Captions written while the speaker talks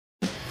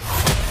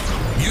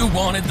You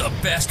wanted the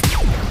best.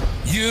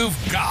 You've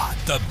got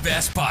the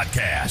best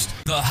podcast,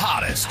 the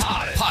hottest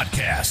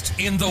podcast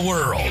in the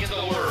world.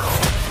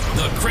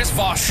 The Chris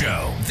Voss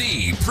Show,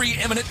 the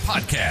preeminent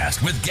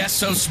podcast with guests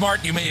so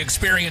smart you may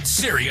experience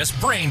serious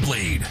brain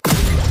bleed.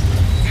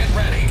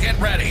 Get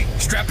ready.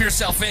 Strap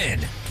yourself in.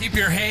 Keep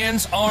your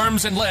hands,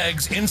 arms, and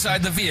legs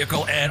inside the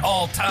vehicle at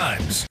all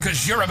times,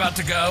 because you're about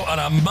to go on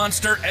a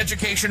monster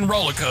education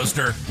roller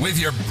coaster with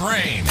your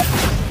brain.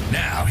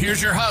 Now,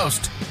 here's your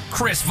host,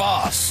 Chris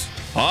Voss.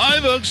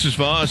 Hi, folks. Chris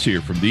Voss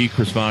here from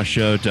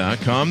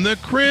thechrisvossshow.com,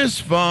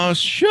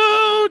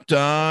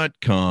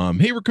 thechrisvossshow.com.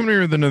 Hey, we're coming here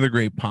with another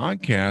great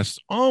podcast.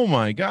 Oh,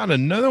 my God,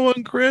 another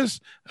one, Chris?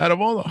 Out of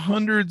all the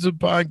hundreds of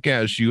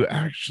podcasts, you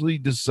actually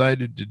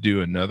decided to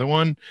do another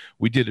one.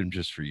 We did them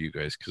just for you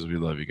guys because we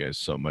love you guys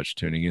so much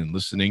tuning in and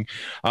listening.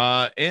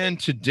 And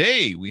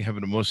today we have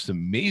the most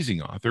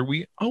amazing author.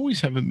 We always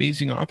have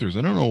amazing authors.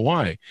 I don't know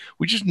why.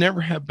 We just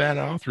never have bad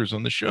authors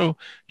on the show.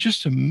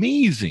 Just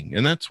amazing.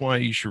 And that's why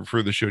you should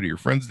refer the show to your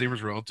friends,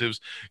 neighbors, relatives.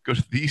 Go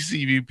to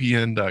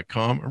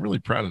thecvpn.com. I'm really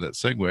proud of that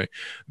segue.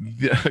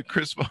 The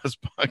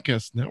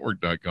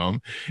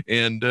ChrisVossPodcastNetwork.com,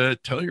 and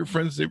tell your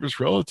friends, neighbors,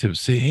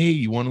 relatives. Say, hey,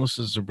 you want to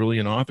listen to some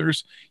brilliant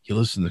authors? You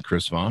listen to the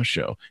Chris Voss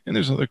Show. And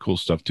there's other cool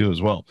stuff too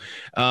as well.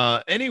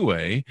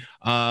 Anyway,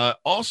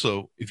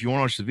 also, if you want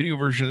to watch the video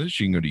version of this,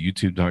 you can go to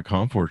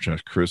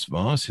youtube.com/Chris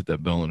Voss, hit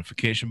that bell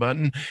notification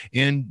button,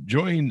 and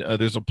join.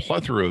 There's a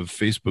plethora of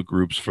Facebook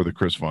groups for the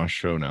Chris Voss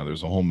Show now.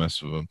 There's a whole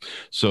mess of them.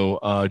 So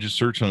just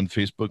search on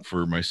Facebook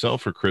for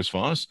myself or Chris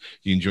Voss.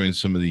 You can join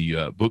some of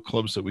the book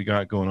clubs that we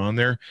got going on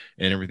there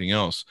and everything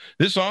else.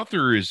 This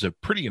author is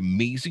pretty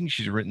amazing.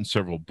 She's written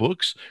several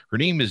books. Her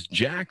name is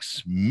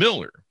Jax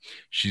Miller.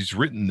 She's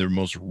written their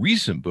most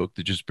recent book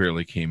that just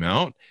barely came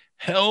out,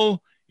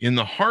 Hell in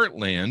the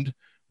Heartland: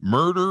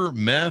 Murder,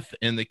 Meth,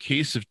 and the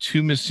Case of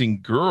Two Missing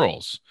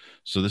Girls.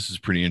 So this is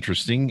pretty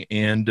interesting.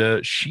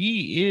 And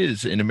she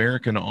is an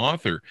American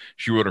author.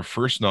 She wrote her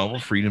first novel,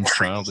 Freedom's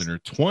Child, in her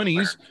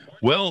 20s,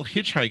 while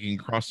hitchhiking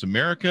across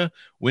America,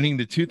 winning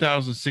the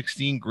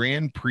 2016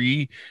 Grand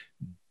Prix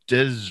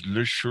des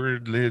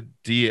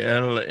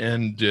DL,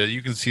 and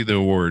you can see the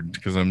award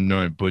because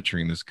I'm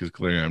butchering this because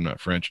clearly I'm not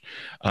French.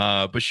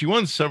 But she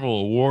won several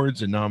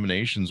awards and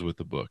nominations with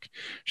the book.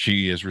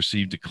 She has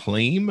received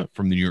acclaim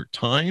from the New York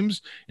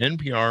Times,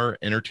 NPR,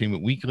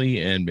 Entertainment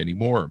Weekly, and many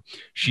more.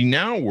 She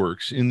now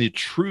works in the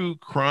true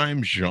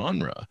crime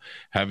genre,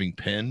 having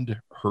penned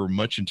her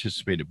much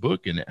anticipated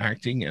book and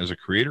acting as a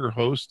creator,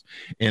 host,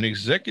 and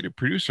executive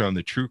producer on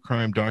the true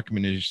crime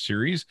documentary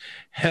series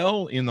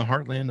Hell in the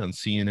Heartland on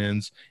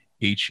CNN's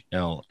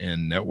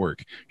HLN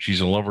network. She's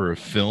a lover of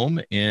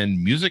film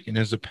and music and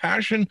has a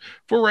passion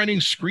for writing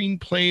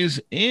screenplays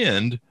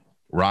and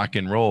rock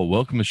and roll.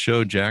 Welcome to the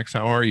show, Jax.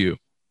 How are you?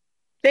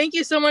 Thank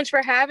you so much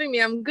for having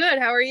me. I'm good.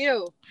 How are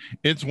you?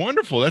 It's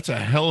wonderful. That's a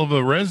hell of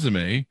a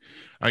resume.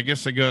 I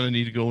guess I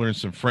need to go learn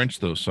some French,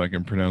 though, so I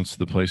can pronounce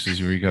the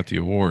places where you got the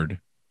award.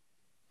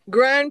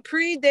 Grand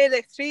Prix de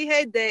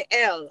l'Écrire de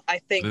Elle, I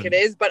think it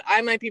is, but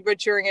I might be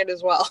butchering it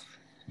as well.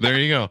 There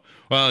you go.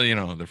 Well,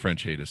 the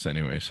French hate us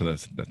anyway, so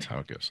that's how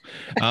it goes.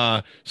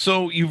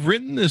 So you've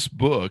written this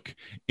book,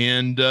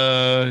 and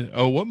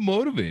what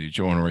motivated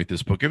you to want to write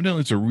this book?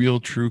 Evidently, it's a real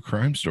true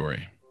crime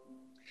story.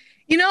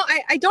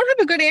 I don't have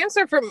a good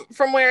answer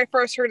from where I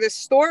first heard this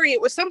story.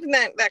 It was something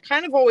that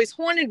kind of always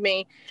haunted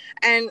me,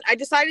 and I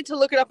decided to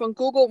look it up on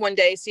Google one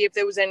day, see if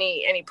there was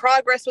any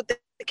progress with the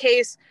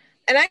case.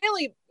 And I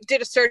only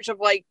did a search of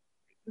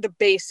the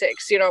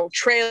basics,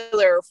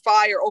 trailer,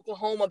 fire,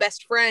 Oklahoma,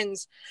 best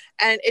friends.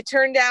 And it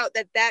turned out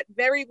that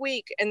very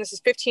week, and this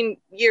is 15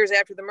 years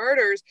after the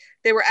murders,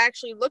 they were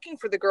actually looking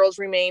for the girl's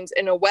remains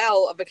in a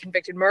well of a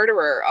convicted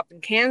murderer up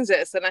in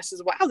Kansas. And I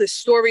says, wow, this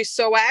story's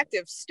so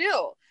active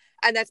still.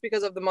 And that's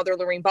because of the Mother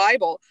Lorraine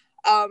Bible.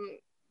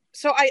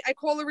 So I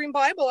call Lorraine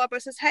Bible up. I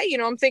says, hey,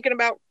 I'm thinking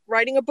about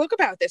writing a book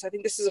about this. I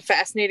think this is a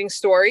fascinating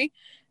story.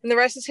 And the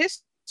rest is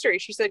history.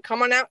 She said,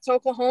 come on out to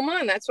Oklahoma.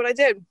 And that's what I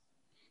did.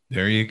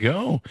 There you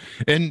go.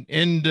 And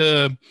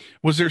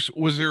was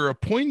there a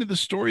point of the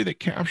story that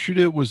captured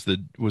it? Was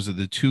it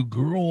the two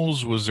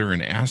girls? Was there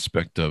an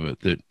aspect of it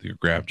that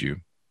grabbed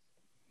you?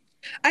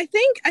 I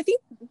think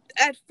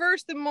at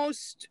first the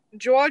most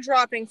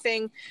jaw-dropping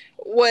thing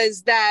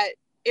was that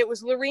it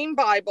was Lorraine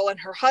Bible and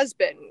her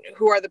husband,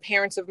 who are the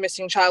parents of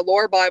missing child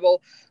Laura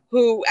Bible,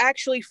 who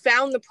actually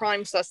found the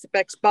prime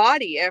suspect's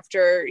body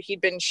after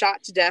he'd been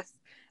shot to death.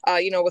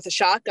 With a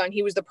shotgun.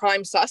 He was the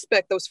prime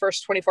suspect those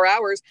first 24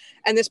 hours.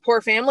 And this poor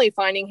family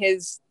finding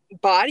his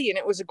body, and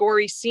it was a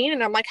gory scene.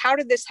 And I'm like, how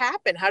did this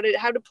happen? How did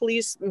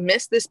police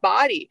miss this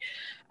body?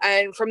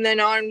 And from then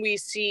on, we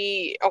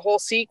see a whole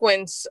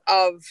sequence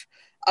of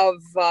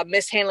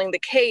mishandling the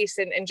case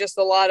and just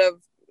a lot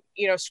of,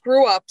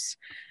 screw ups.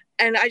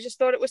 And I just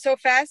thought it was so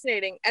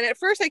fascinating. And at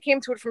first I came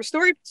to it from a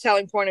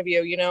storytelling point of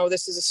view.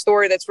 This is a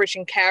story that's rich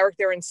in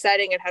character and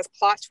setting. It has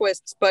plot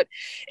twists, but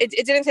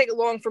it didn't take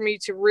long for me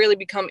to really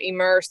become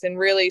immersed and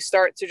really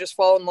start to just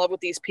fall in love with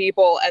these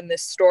people and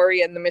this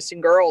story and the missing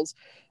girls.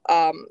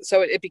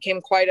 So it became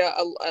quite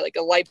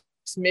a life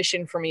life's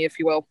mission for me, if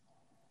you will.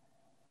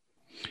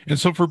 And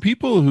so for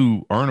people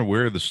who aren't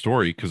aware of the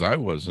story, because I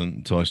wasn't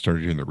until I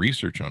started doing the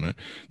research on it,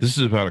 this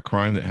is about a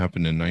crime that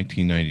happened in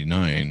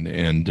 1999.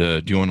 And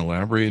do you want to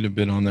elaborate a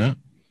bit on that?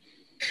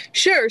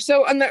 Sure.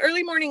 So on the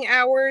early morning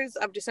hours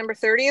of December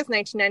 30th,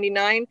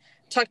 1999,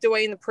 tucked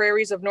away in the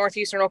prairies of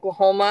northeastern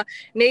Oklahoma,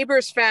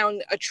 neighbors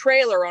found a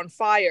trailer on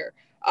fire.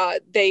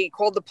 They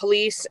called the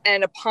police,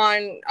 and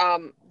upon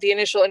the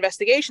initial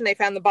investigation, they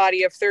found the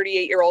body of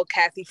 38-year-old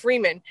Kathy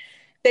Freeman.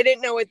 They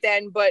didn't know it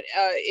then, but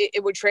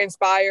it would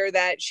transpire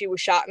that she was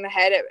shot in the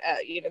head,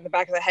 in the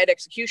back of the head,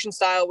 execution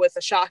style, with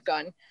a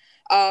shotgun.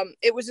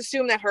 It was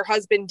assumed that her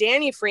husband,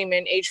 Danny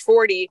Freeman, age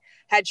 40,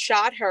 had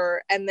shot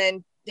her and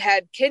then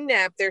had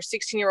kidnapped their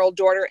 16-year-old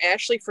daughter,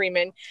 Ashley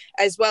Freeman,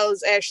 as well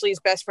as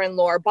Ashley's best friend,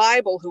 Laura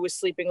Bible, who was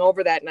sleeping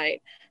over that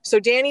night. So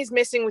Danny's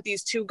missing with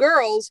these two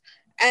girls,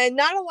 and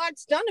not a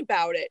lot's done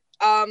about it.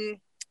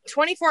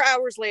 24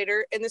 hours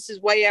later, and this is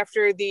way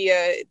after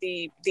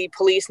the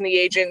police and the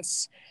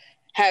agents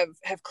have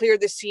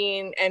cleared the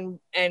scene and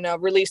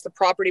released the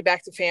property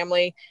back to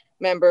family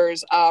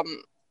members.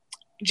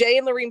 Jay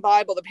and Lorene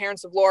Bible, the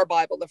parents of Laura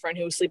Bible, the friend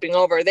who was sleeping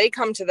over, they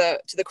come to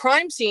the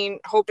crime scene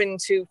hoping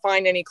to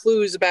find any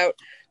clues about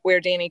where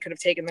Danny could have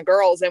taken the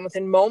girls. And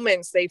within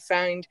moments, they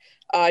find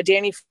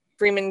Danny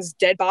Freeman's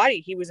dead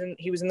body. He was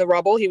in the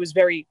rubble. He was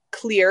very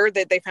clear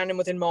that they found him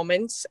within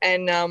moments,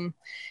 and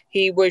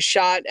he was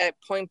shot at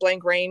point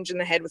blank range in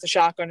the head with a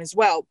shotgun as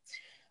well.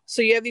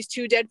 So you have these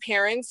two dead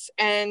parents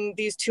and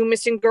these two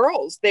missing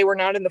girls. They were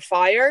not in the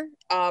fire.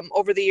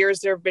 Over the years,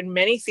 there have been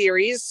many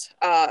theories,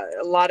 a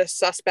lot of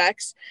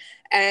suspects.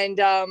 And,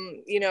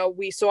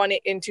 we saw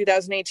in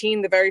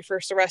 2018, the very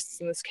first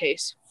arrests in this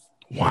case.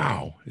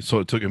 Wow. So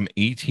it took him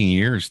 18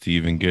 years to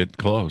even get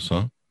close,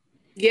 huh?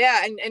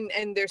 Yeah.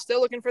 And they're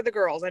still looking for the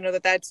girls. I know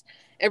that's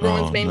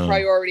everyone's main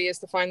priority is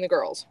to find the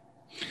girls.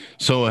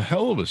 So a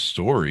hell of a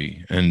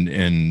story,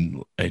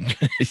 and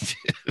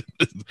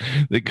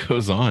that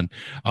goes on.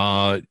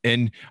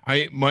 And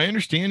my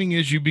understanding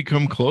is you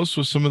become close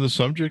with some of the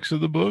subjects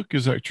of the book.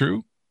 Is that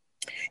true?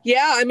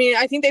 Yeah, I mean,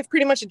 I think they've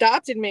pretty much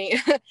adopted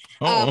me.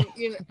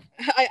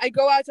 I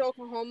go out to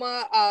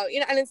Oklahoma,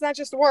 and it's not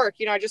just work.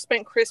 I just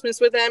spent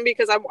Christmas with them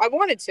because I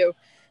wanted to.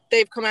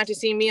 They've come out to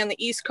see me on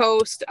the East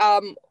Coast.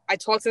 I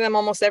talk to them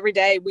almost every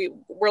day.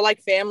 We're like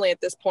family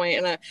at this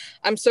point, and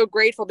I'm so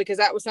grateful because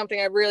that was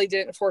something I really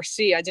didn't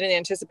foresee. I didn't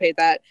anticipate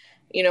that,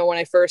 when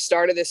I first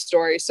started this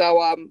story. So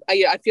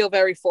I feel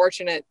very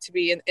fortunate to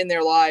be in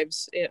their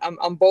lives.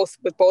 I'm both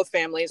with both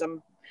families.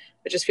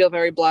 I just feel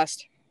very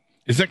blessed.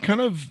 Is that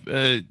kind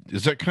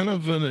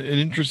of an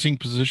interesting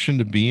position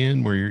to be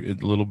in, where you're a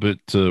little bit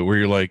where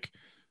you're like,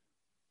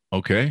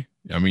 okay,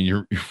 I mean,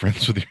 you're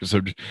friends with your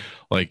subject,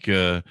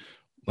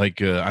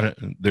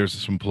 there's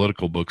some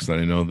political books that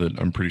I know that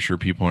I'm pretty sure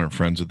people aren't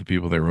friends with the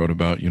people they wrote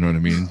about. You know what I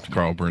mean?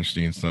 Carl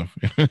Bernstein stuff.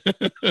 Well,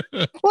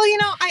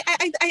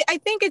 I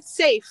think it's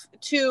safe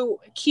to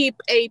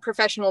keep a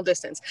professional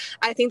distance.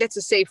 I think that's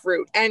a safe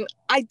route. And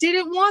I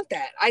didn't want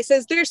that. I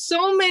says there's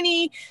so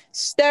many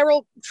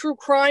sterile true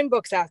crime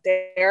books out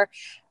there.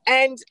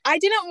 And I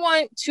didn't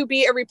want to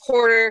be a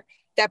reporter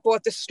that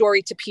brought the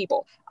story to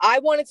people. I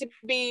wanted to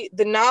be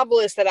the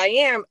novelist that I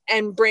am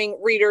and bring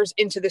readers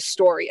into the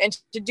story. And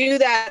to do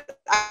that,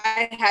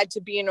 I had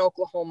to be in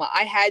Oklahoma.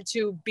 I had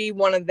to be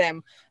one of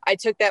them. I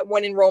took that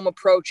one in Rome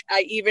approach.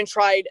 I even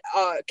tried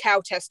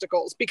cow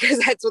testicles because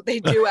that's what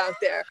they do out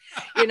there,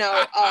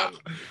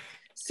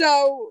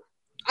 So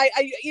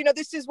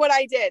this is what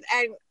I did,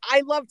 and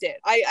I loved it.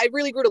 I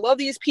really grew to love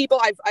these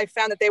people. I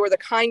found that they were the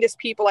kindest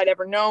people I'd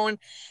ever known,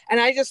 and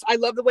I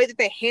love the way that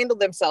they handled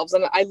themselves,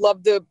 and I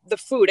love the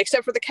food,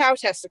 except for the cow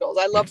testicles.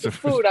 I love the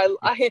food.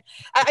 I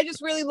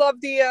just really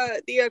love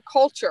the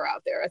culture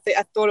out there.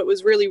 I thought it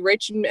was really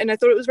rich, and I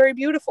thought it was very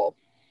beautiful.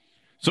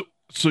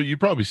 So you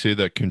probably say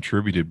that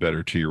contributed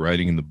better to your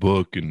writing in the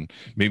book, and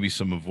maybe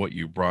some of what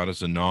you brought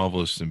as a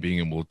novelist and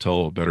being able to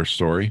tell a better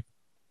story.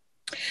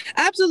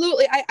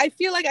 Absolutely. I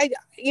feel like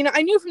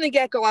I knew from the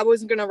get-go I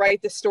wasn't going to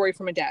write this story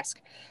from a desk.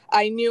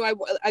 I knew I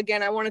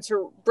wanted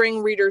to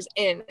bring readers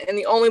in, and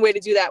the only way to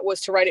do that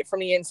was to write it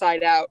from the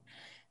inside out.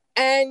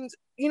 And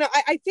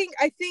I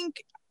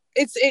think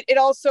it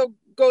also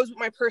goes with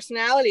my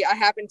personality. I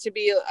happen to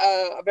be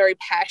a very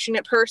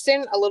passionate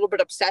person, a little bit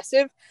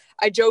obsessive.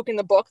 I joke in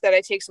the book that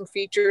I take some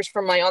features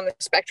from my on the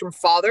spectrum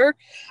father.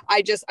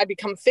 I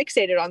become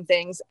fixated on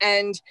things,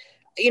 and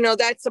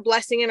that's a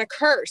blessing and a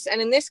curse.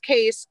 And in this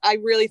case, I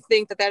really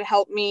think that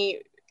helped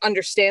me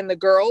understand the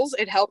girls.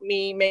 It helped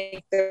me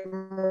make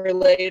them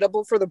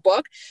relatable for the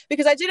book,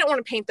 because I didn't want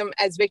to paint them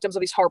as victims of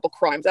these horrible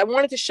crimes. I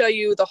wanted to show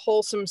you the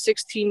wholesome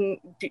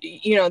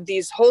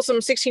these wholesome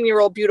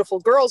 16-year-old beautiful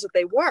girls that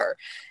they were,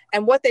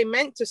 and what they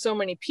meant to so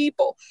many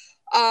people.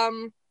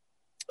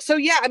 So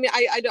yeah, I mean,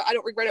 I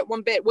don't regret it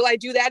one bit. Will I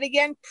do that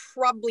again?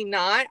 Probably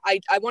not.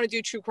 I want to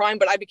do true crime,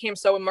 but I became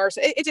so immersed.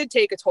 It did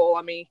take a toll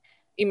on me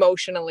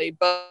emotionally,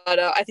 but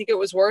I think it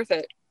was worth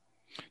it.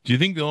 Do you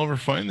think they'll ever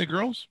find the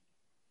girls?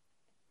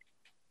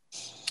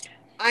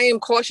 I am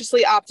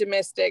cautiously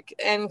optimistic.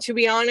 And to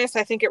be honest,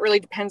 I think it really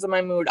depends on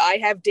my mood. I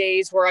have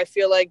days where I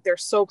feel like they're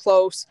so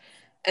close,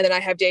 and then I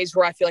have days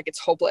where I feel like it's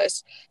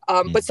hopeless.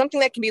 But something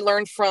that can be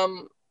learned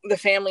from the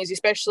families,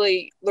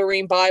 especially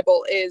Lorene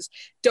Bible, is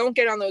don't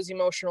get on those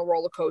emotional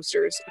roller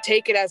coasters.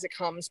 Take it as it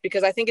comes,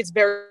 because I think it's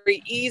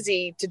very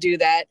easy to do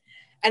that.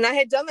 And I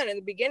had done that in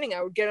the beginning.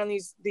 I would get on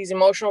these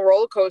emotional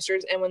roller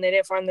coasters, and when they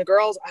didn't find the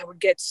girls, I would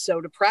get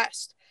so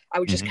depressed. I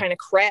would just kind of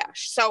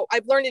crash. So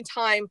I've learned in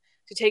time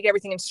to take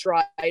everything in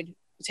stride,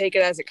 take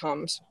it as it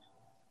comes.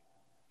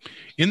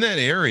 In that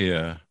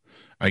area,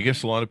 I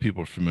guess a lot of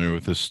people are familiar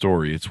with this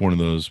story. It's one of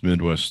those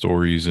Midwest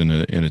stories in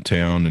a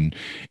town,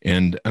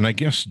 and I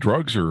guess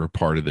drugs are a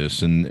part of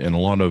this, and a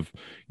lot of,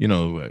 you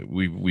know,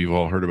 we've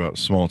all heard about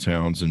small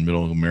towns in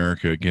middle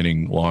America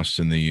getting lost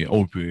in the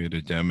opioid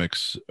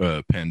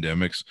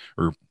pandemics,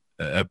 or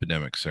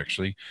epidemics.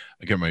 Actually,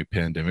 I got my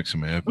pandemics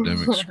and my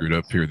epidemics screwed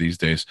up here these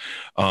days.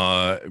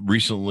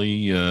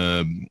 Recently,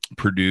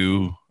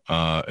 Purdue,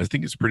 I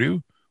think it's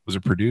Purdue. Was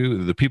it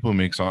Purdue? The people who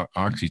makes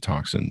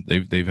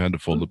oxytocin, they've had to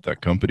fold up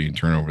that company and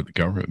turn over the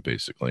government,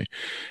 basically.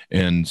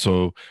 And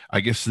so I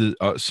guess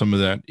some of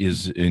that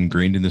is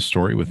ingrained in the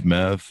story with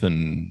meth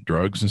and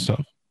drugs and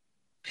stuff.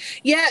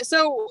 Yeah.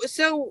 So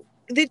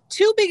the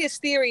two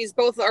biggest theories,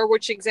 both are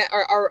which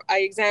I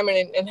examine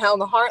in Hell in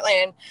the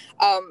Heartland,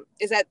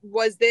 is that,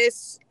 was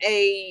this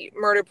a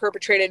murder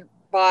perpetrated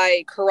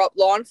by corrupt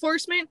law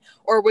enforcement,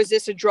 or was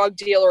this a drug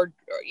deal or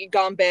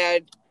gone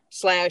bad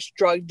 /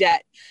 drug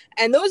debt?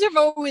 And those have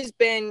always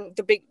been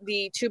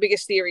the two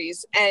biggest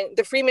theories. And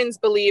the Freemans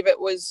believe it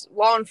was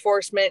law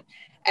enforcement,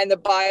 and the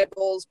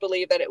Bibles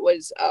believe that it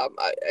was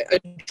a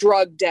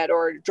drug debt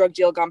or drug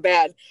deal gone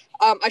bad.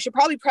 I should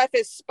probably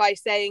preface by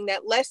saying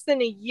that less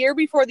than a year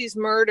before these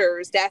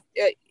murders,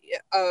 it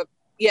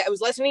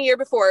was less than a year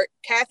before,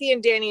 Kathy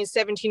and Danny's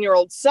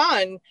 17-year-old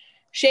son,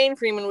 Shane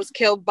Freeman, was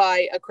killed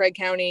by a Craig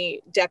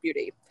County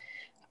deputy.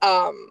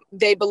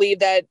 They believe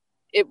that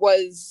it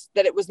was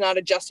not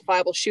a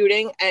justifiable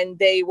shooting, and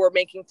they were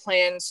making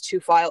plans to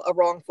file a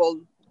wrongful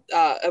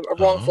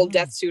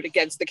death suit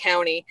against the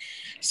county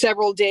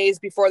several days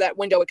before that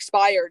window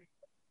expired,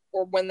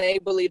 or when they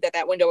believed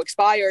that window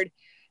expired.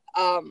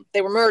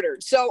 They were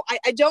murdered. So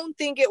I don't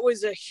think it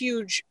was a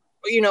huge,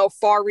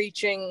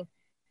 far-reaching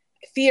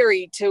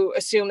theory to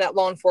assume that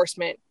law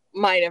enforcement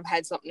might have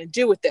had something to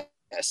do with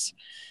this.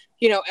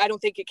 I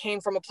don't think it came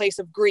from a place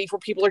of grief where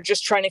people are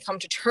just trying to come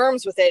to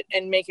terms with it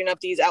and making up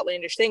these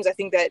outlandish things. I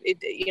think that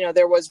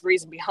there was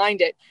reason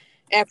behind it.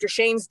 After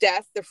Shane's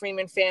death, the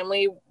Freeman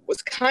family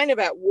was kind of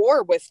at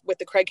war with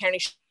the Craig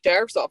County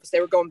Sheriff's Office.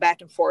 They were going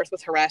back and forth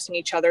with harassing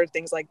each other,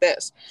 things like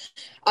this.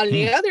 On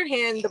the other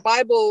hand, the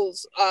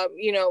Bibles,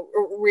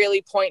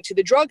 really point to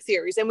the drug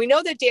theories. And we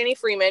know that Danny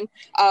Freeman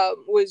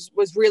was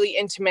really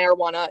into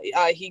marijuana.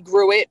 He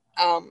grew it.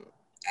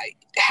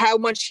 How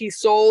much he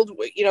sold,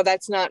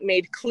 that's not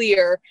made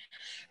clear.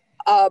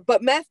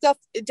 But meth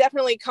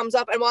definitely comes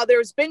up. And while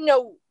there's been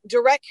no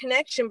direct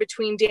connection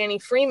between Danny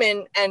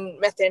Freeman and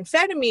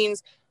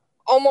methamphetamines,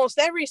 almost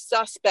every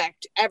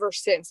suspect ever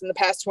since in the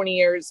past 20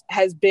 years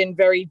has been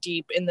very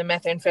deep in the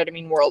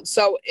methamphetamine world.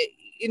 So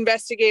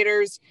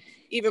investigators,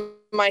 even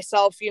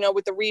myself,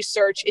 with the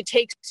research, it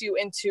takes you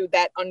into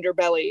that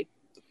underbelly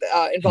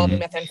involving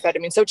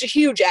methamphetamine. So it's a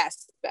huge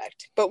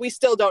aspect, but we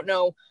still don't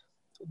know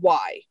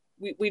why.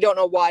 We don't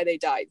know why they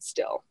died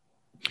still.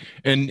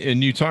 And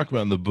you talk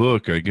about in the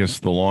book, I guess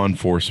the law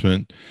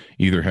enforcement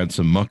either had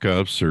some muck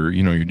ups, or,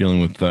 you're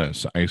dealing with,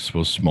 I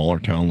suppose, smaller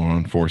town law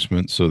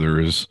enforcement. So there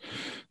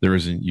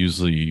isn't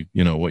usually,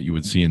 what you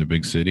would see in a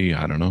big city.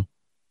 I don't know.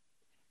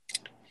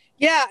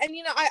 Yeah. And,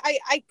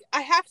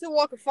 I have to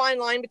walk a fine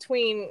line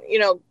between,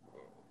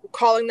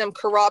 calling them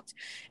corrupt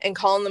and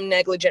calling them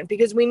negligent,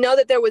 because we know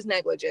that there was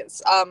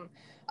negligence.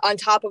 On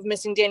top of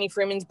missing Danny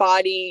Freeman's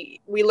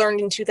body, we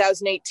learned in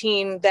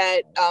 2018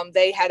 that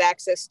they had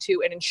access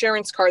to an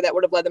insurance card that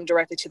would have led them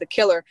directly to the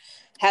killer.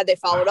 Had they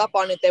followed up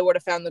on it, they would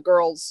have found the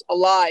girls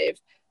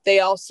alive. They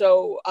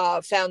also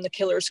found the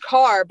killer's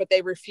car, but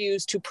they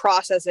refused to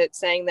process it,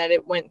 saying that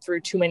it went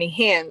through too many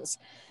hands.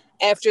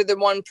 After the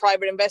one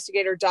private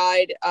investigator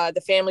died,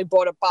 the family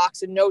brought a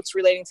box of notes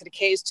relating to the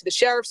case to the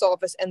sheriff's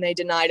office, and they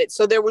denied it.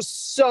 So there was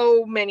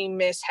so many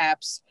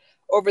mishaps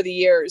over the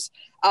years.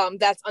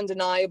 That's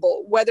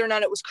undeniable. Whether or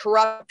not it was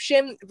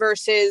corruption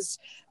versus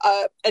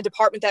a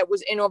department that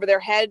was in over their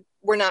head,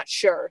 we're not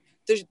sure.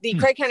 The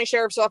Craig County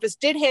Sheriff's Office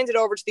did hand it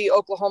over to the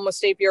Oklahoma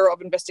State Bureau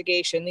of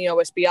Investigation, the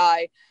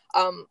OSBI,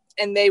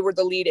 and they were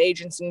the lead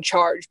agents in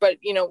charge. But,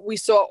 we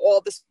saw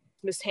all this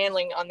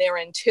mishandling on their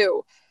end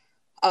too.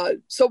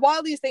 So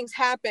while these things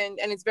happened,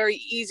 and it's very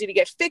easy to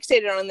get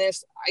fixated on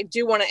this, I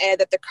do want to add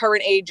that the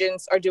current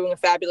agents are doing a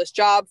fabulous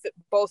job.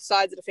 Both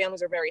sides of the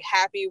families are very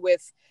happy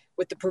with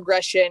the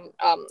progression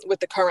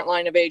with the current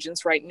line of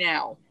agents right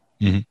now.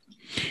 Mm-hmm.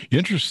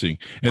 Interesting.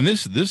 And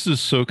this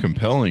is so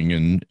compelling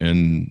and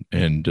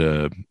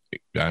I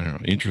don't know,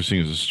 interesting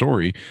as a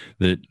story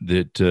that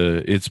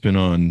it's been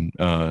on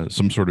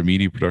some sort of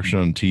media production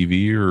on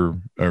TV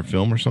or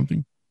film or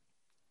something.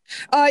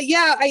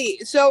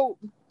 So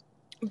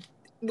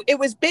it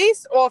was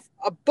based off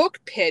a book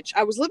pitch.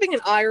 I was living in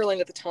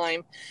Ireland at the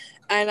time,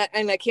 and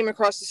I came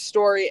across the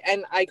story,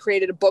 and I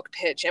created a book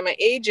pitch. And my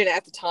agent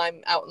at the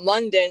time out in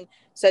London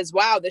says,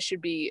 "Wow, this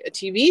should be a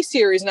TV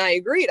series," and I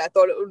agreed. I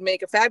thought it would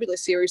make a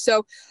fabulous series.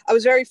 So I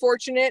was very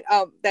fortunate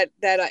that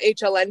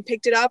HLN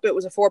picked it up. It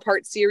was a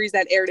 4-part series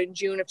that aired in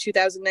June of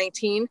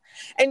 2019,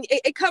 and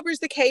it covers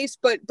the case,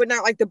 but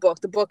not like the book.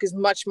 The book is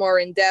much more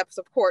in depth,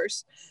 of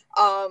course.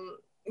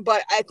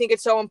 But I think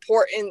it's so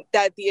important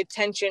that the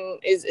attention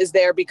is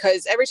there,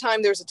 because every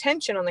time there's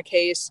attention on the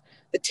case,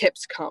 the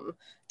tips come.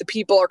 The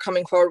people are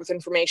coming forward with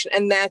information,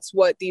 and that's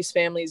what these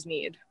families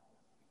need.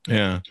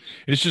 Yeah,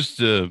 it's just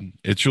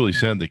it's really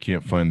sad they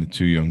can't find the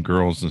 2 young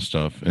girls and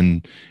stuff,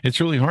 and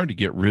it's really hard to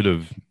get rid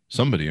of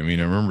somebody. I mean,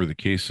 I remember the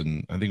case,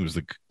 and I think it was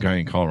the guy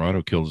in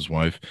Colorado killed his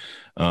wife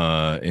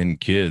and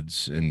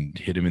kids and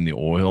hit him in the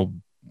oil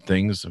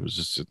things. It was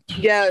just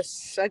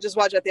yes, I just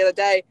watched that the other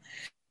day.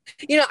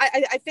 You know,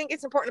 I think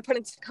it's important to put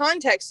into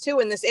context too.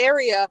 In this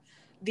area,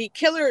 the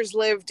killers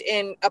lived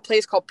in a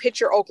place called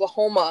Pitcher,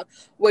 Oklahoma,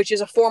 which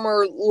is a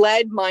former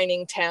lead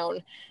mining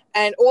town,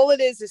 and all it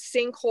is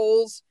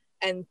sinkholes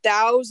and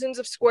thousands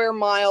of square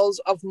miles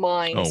of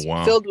mines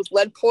filled with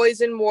lead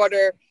poison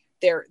water.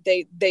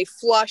 They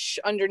flush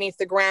underneath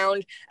the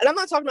ground. And I'm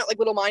not talking about like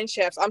little mine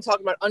shafts. I'm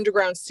talking about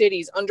underground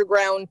cities,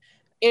 underground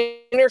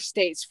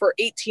interstates for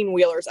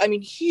 18-wheelers. I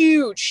mean,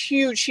 huge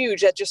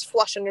that just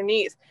flush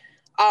underneath.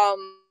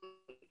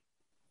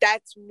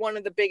 That's one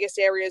of the biggest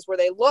areas where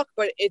they look,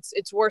 but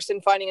it's worse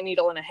than finding a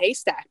needle in a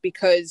haystack,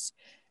 because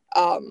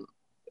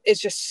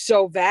it's just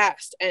so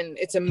vast, and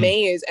it's a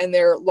maze, and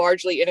they're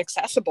largely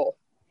inaccessible.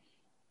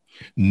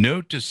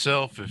 Note to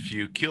self: if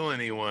you kill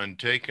anyone,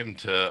 take them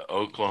to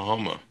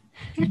Oklahoma.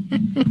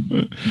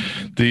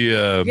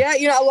 Yeah,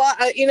 you know, a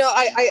lot. You know,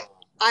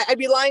 I'd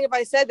be lying if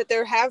I said that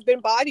there have been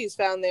bodies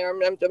found there.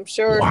 I'm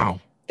sure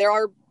there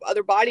are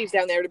other bodies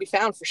down there to be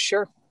found for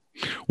sure.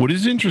 What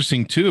is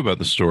interesting too about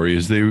the story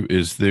is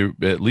there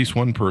at least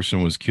one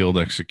person was killed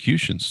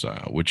execution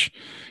style, which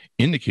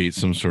indicates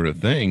some sort of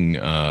thing.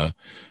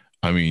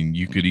 I mean,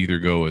 you could either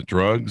go with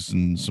drugs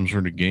and some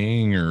sort of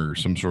gang or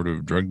some sort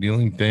of drug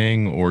dealing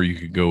thing, or you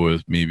could go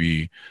with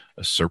maybe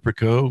a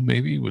Serpico,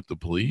 maybe with the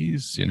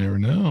police. You never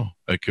know.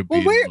 It could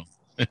be.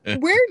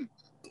 We're,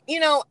 you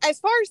know, as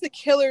far as the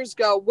killers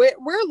go,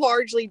 we're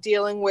largely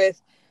dealing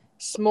with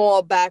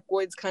small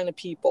backwoods kind of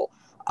people.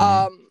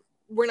 Mm-hmm.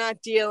 We're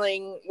not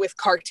dealing with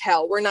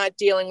cartel. We're not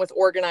dealing with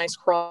organized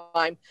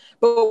crime,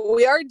 but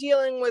we are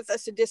dealing with a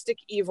sadistic,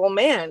 evil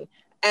man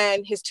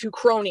and his 2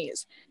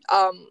 cronies.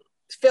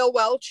 Phil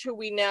Welch, who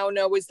we now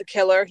know is the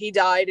killer, he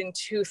died in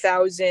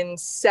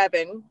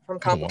 2007 from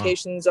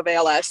complications of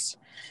ALS.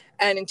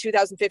 And in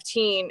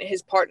 2015,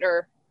 his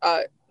partner,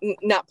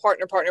 not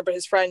partner, but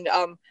his friend,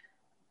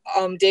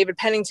 David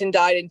Pennington,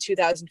 died in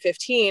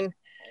 2015.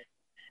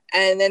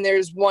 And then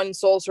there's one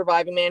sole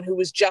surviving man who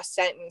was just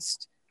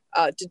sentenced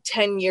to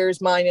 10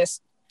 years minus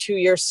 2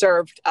 years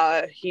served.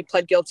 He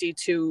pled guilty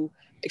to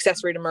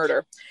accessory to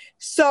murder.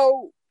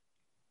 So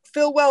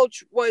Phil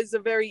Welch was a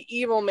very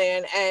evil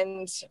man,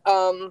 and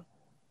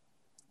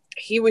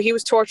he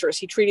was torturous.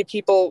 He treated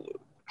people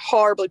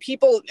horribly.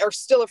 People are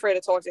still afraid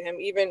to talk to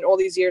him, even all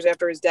these years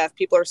after his death.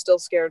 People are still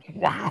scared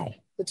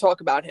to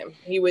talk about him.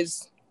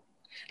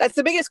 That's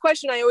the biggest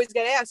question I always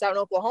get asked out in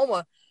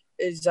Oklahoma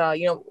is,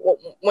 you know,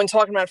 when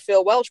talking about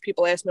Phil Welch,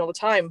 people ask me all the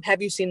time,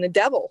 have you seen the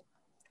devil?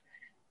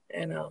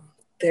 And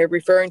they're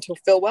referring to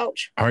Phil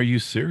Welch. Are you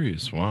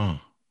serious? Wow.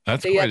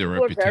 That's quite a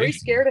reputation. People are very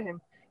scared of him.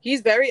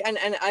 He's very, and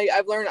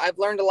I've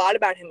learned a lot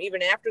about him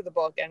even after the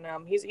book, and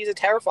he's a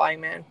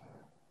terrifying man.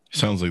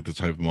 Sounds like the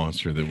type of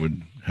monster that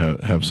would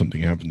have something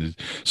happen to.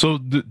 So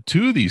the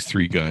 2 of these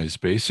 3 guys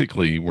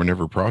basically were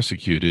never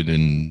prosecuted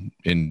and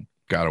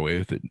got away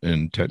with it,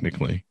 and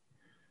technically.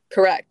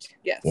 Correct.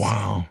 Yes.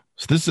 Wow.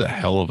 So this is a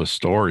hell of a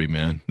story,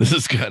 man. This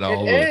has got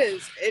all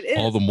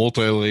all the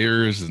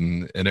multi-layers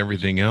and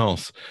everything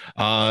else.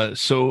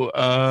 So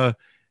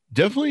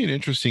definitely an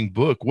interesting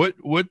book. What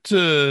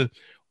do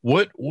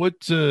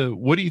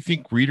you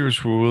think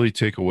readers will really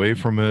take away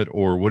from it,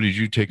 or what did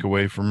you take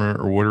away from it,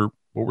 or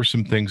what were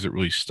some things that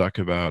really stuck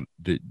about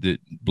that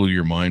blew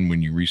your mind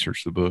when you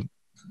researched the book?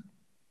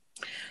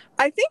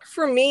 I think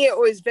for me, it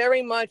was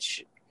very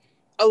much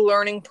a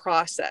learning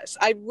process.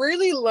 I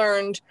really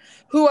learned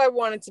who I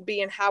wanted to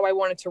be and how I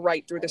wanted to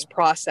write through this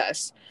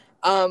process.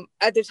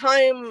 At the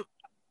time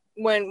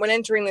when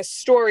entering this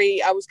story,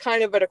 I was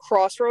kind of at a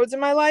crossroads in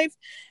my life.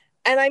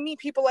 And I meet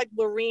people like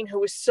Lorene,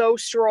 who is so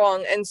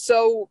strong and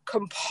so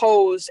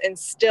composed and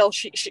still.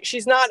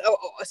 She's not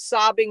a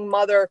sobbing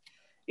mother,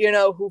 you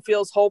know, who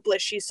feels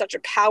hopeless. She's such a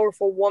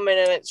powerful woman.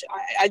 And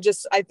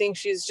I think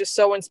she's just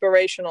so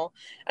inspirational.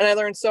 And I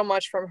learned so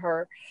much from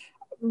her.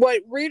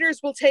 What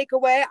readers will take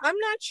away, I'm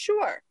not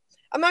sure.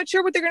 I'm not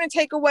sure what they're going to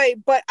take away,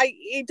 but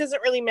it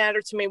doesn't really matter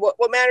to me. What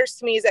matters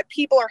to me is that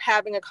people are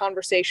having a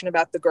conversation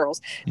about the girls.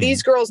 Mm-hmm.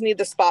 These girls need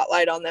the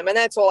spotlight on them. And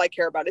that's all I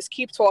care about is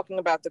keep talking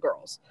about the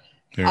girls.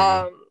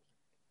 And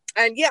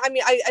yeah, I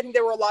mean, I think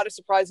there were a lot of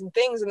surprising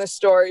things in this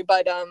story,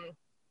 but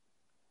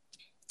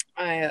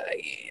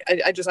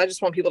I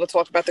just want people to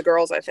talk about the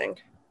girls, I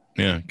think.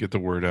 Yeah, get the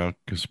word out,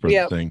 spread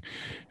the thing,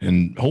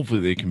 and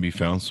hopefully they can be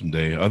found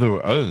someday.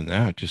 Other than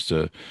that, just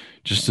a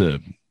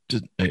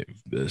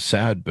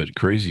sad but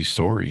crazy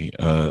story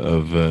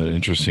of an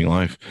interesting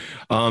life.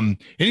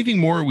 Anything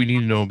more we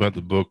need to know about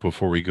the book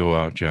before we go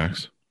out,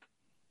 Jax?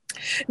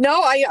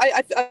 No,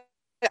 I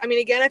mean,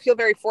 again, I feel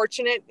very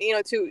fortunate,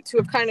 to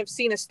have kind of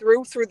seen us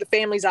through the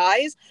family's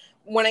eyes.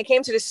 When I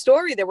came to this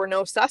story, there were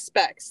no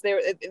suspects.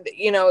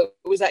 It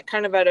was at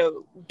kind of at a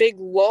big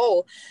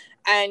lull.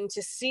 And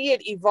to see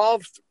it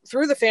evolve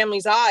through the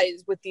family's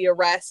eyes with the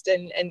arrest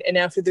and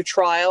now through the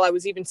trial. I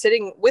was even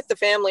sitting with the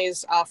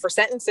families for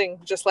sentencing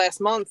just last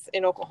month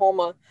in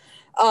Oklahoma.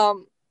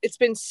 It's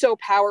been so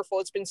powerful.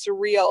 It's been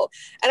surreal.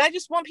 And I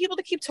just want people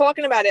to keep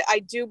talking about it. I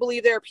do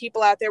believe there are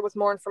people out there with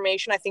more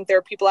information. I think there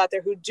are people out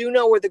there who do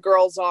know where the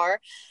girls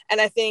are.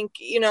 And I think,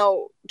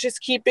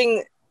 just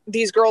keeping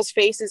these girls'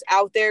 faces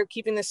out there,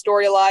 keeping the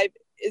story alive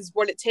is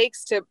what it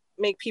takes to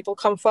make people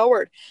come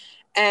forward.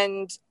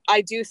 And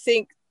I do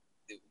think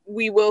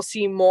we will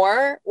see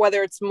more,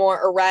 whether it's more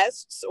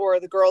arrests or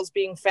the girls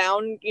being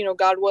found,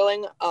 God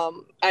willing.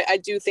 I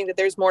do think that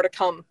there's more to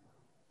come.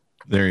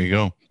 There you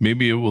go.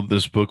 Maybe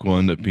this book will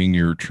end up being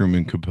your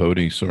Truman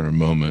Capote sort of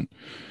moment.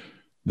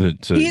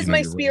 That he's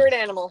my spirit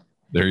animal.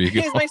 There you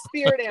go. He's my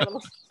spirit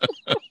animal.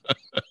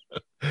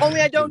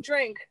 Only I don't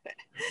drink.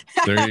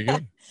 There you go.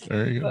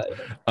 There you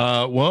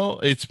go. Well,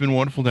 it's been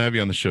wonderful to have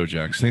you on the show,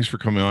 Jax. Thanks for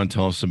coming on.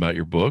 Tell us about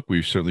your book.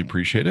 We certainly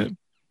appreciate it.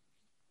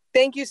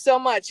 Thank you so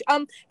much.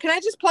 Can I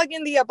just plug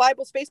in the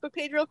Bible's Facebook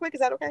page real quick? Is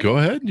that okay? Go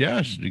ahead. Yeah.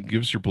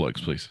 Give us your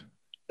plugs, please.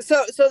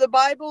 So the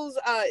Bibles,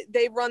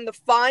 they run the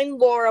Find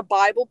Laura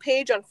Bible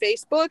page on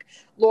Facebook.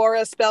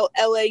 Laura spelled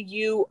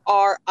Lauria.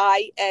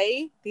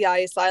 The I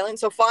is silent.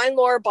 So Find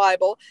Laura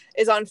Bible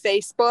is on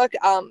Facebook.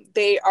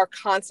 They are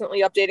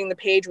constantly updating the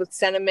page with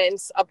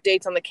sentiments,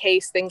 updates on the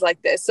case, things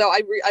like this. So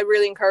I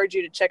really encourage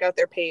you to check out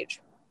their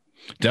page.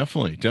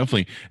 Definitely.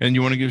 And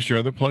you want to give us your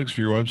other plugs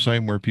for your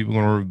website where people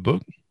can order the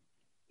book?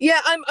 Yeah,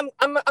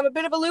 I'm a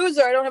bit of a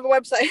loser. I don't have a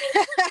website.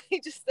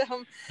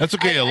 That's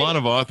okay. A lot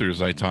of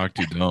authors I talk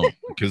to don't,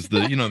 because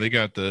they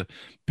got the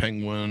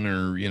Penguin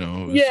or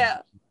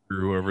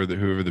whoever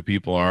the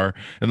people are,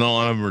 and a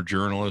lot of them are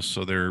journalists,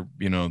 so they're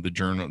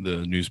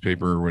the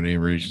newspaper or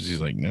whatever agency's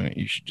like, no,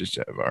 you should just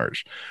have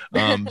ours.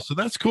 So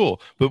that's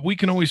cool. But we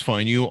can always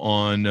find you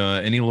on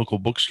any local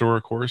bookstore.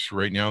 Of course,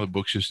 right now the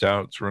book's just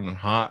out, it's running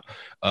hot.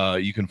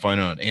 You can find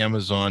it on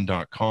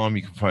Amazon.com.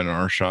 You can find it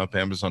on our shop,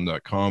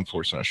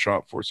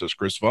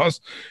 Amazon.com/shop/Chris Voss,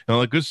 and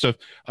all that good stuff.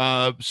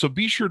 So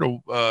be sure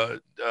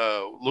to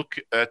look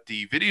at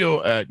the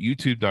video at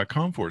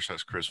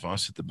youtube.com/Chris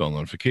Voss. Hit the bell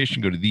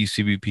notification. Go to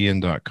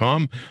thecbpn.com.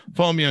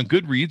 Follow me on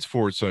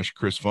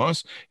Goodreads/Chris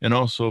Voss, and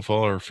also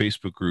follow our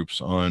Facebook groups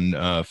on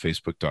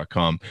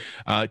facebook.com.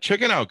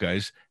 Check it out,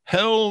 guys.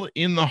 Hell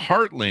in the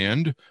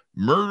Heartland,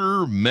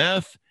 Murder,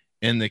 Meth,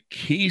 and the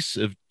Case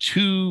of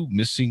Two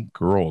Missing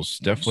Girls.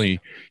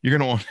 Definitely, you're going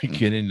to want to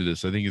get into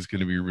this. I think it's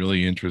going to be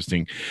really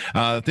interesting.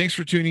 Thanks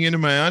for tuning into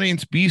my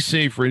audience. Be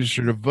safe,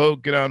 register to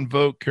vote, get out and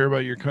vote, care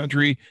about your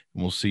country,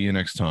 and we'll see you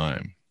next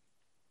time.